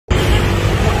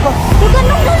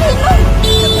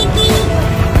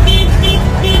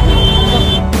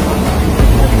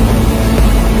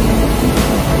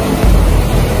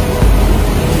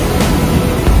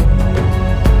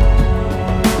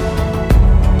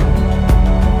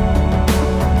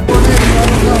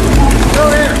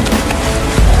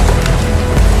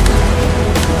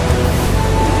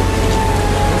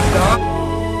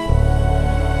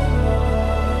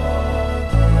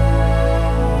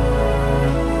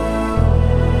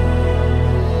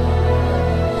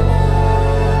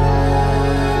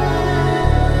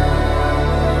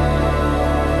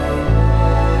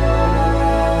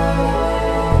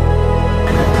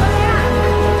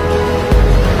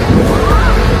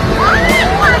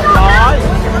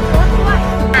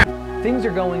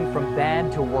Things are going from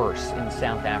bad to worse in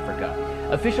South Africa.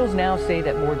 Officials now say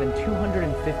that more than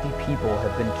 250 people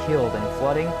have been killed in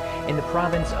flooding in the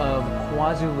province of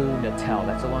KwaZulu-Natal.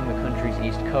 That's along the country's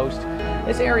east coast.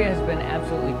 This area has been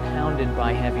absolutely pounded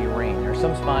by heavy rain. There are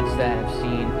some spots that have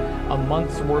seen a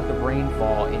month's worth of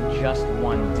rainfall in just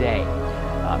one day.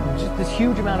 Just this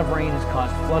huge amount of rain has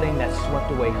caused flooding that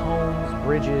swept away homes,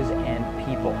 bridges, and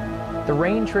people. The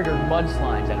rain triggered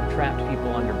mudslides that have trapped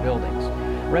people under buildings.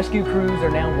 Rescue crews are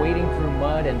now wading through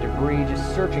mud and debris,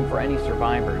 just searching for any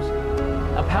survivors.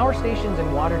 Power stations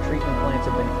and water treatment plants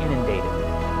have been inundated.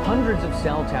 Hundreds of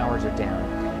cell towers are down,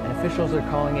 and officials are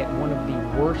calling it one of the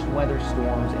worst weather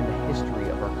storms in the history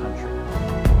of our country.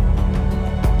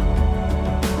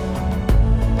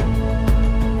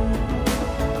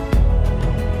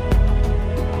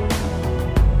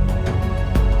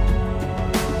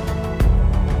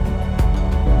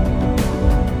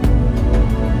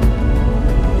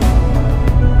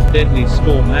 Deadly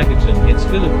storm Agaton hits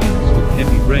Philippines with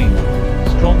heavy rain,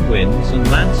 strong winds and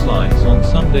landslides on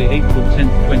Sunday, April 10,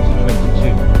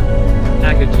 2022.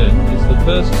 Agaton is the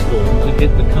first storm to hit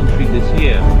the country this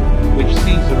year, which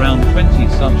sees around 20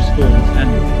 such storms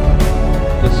annually.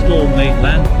 The storm made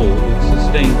landfall with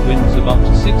sustained winds of up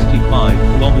to 65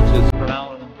 km/h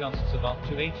and gusts of up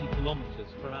to 80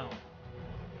 km/h.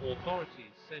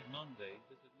 Authorities said Monday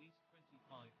that at least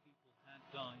 25 people had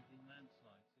died in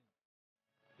landslides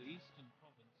in the eastern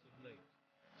province of Leyte.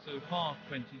 So far,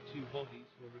 22 bodies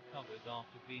were recovered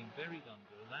after being buried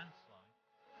under a landslide,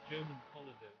 German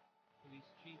Colorado, police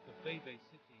chief of Pyrthei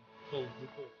city, told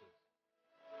reporters.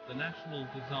 The National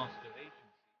Disaster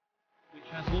Agency, which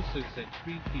has also said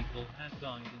 3 people had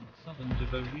died in the southern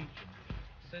Davao region,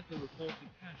 said the reported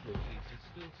casualties are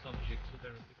still subject to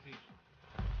verification.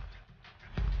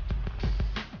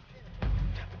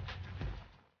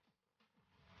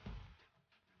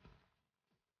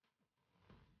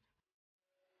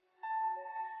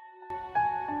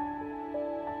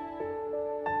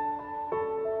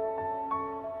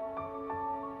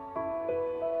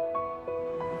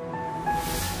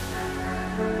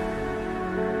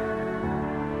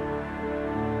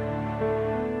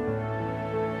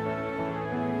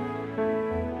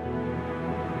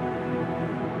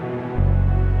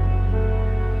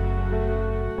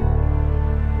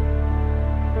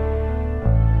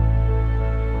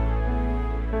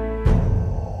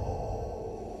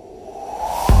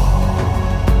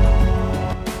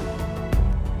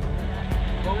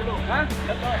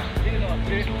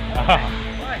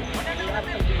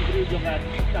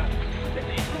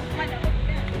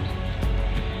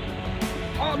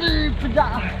 Oh, đi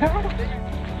peda.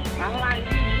 Ang lain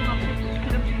itu mampu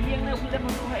film siang na film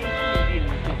mo ay film.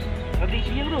 Tadi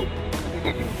siang tu.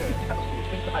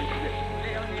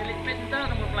 Leon elik bynta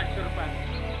nomor pelacur pan.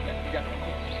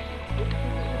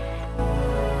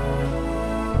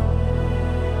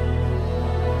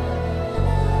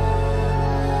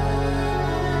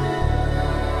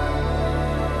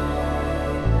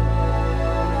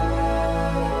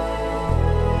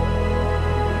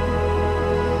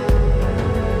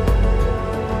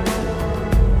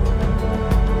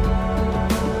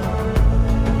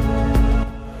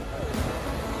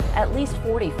 At least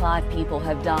 45 people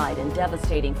have died in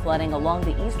devastating flooding along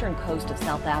the eastern coast of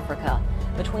South Africa.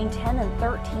 Between 10 and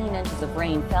 13 inches of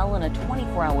rain fell in a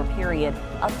 24-hour period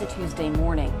up to Tuesday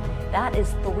morning. That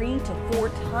is 3 to 4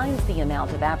 times the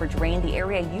amount of average rain the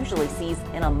area usually sees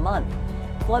in a month.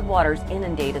 Floodwaters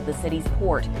inundated the city's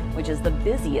port, which is the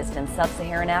busiest in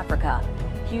sub-Saharan Africa.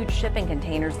 Huge shipping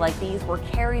containers like these were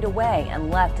carried away and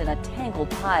left in a tangled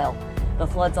pile. The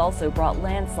floods also brought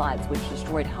landslides which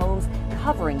destroyed homes,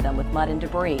 covering them with mud and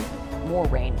debris. More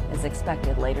rain is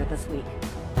expected later this week.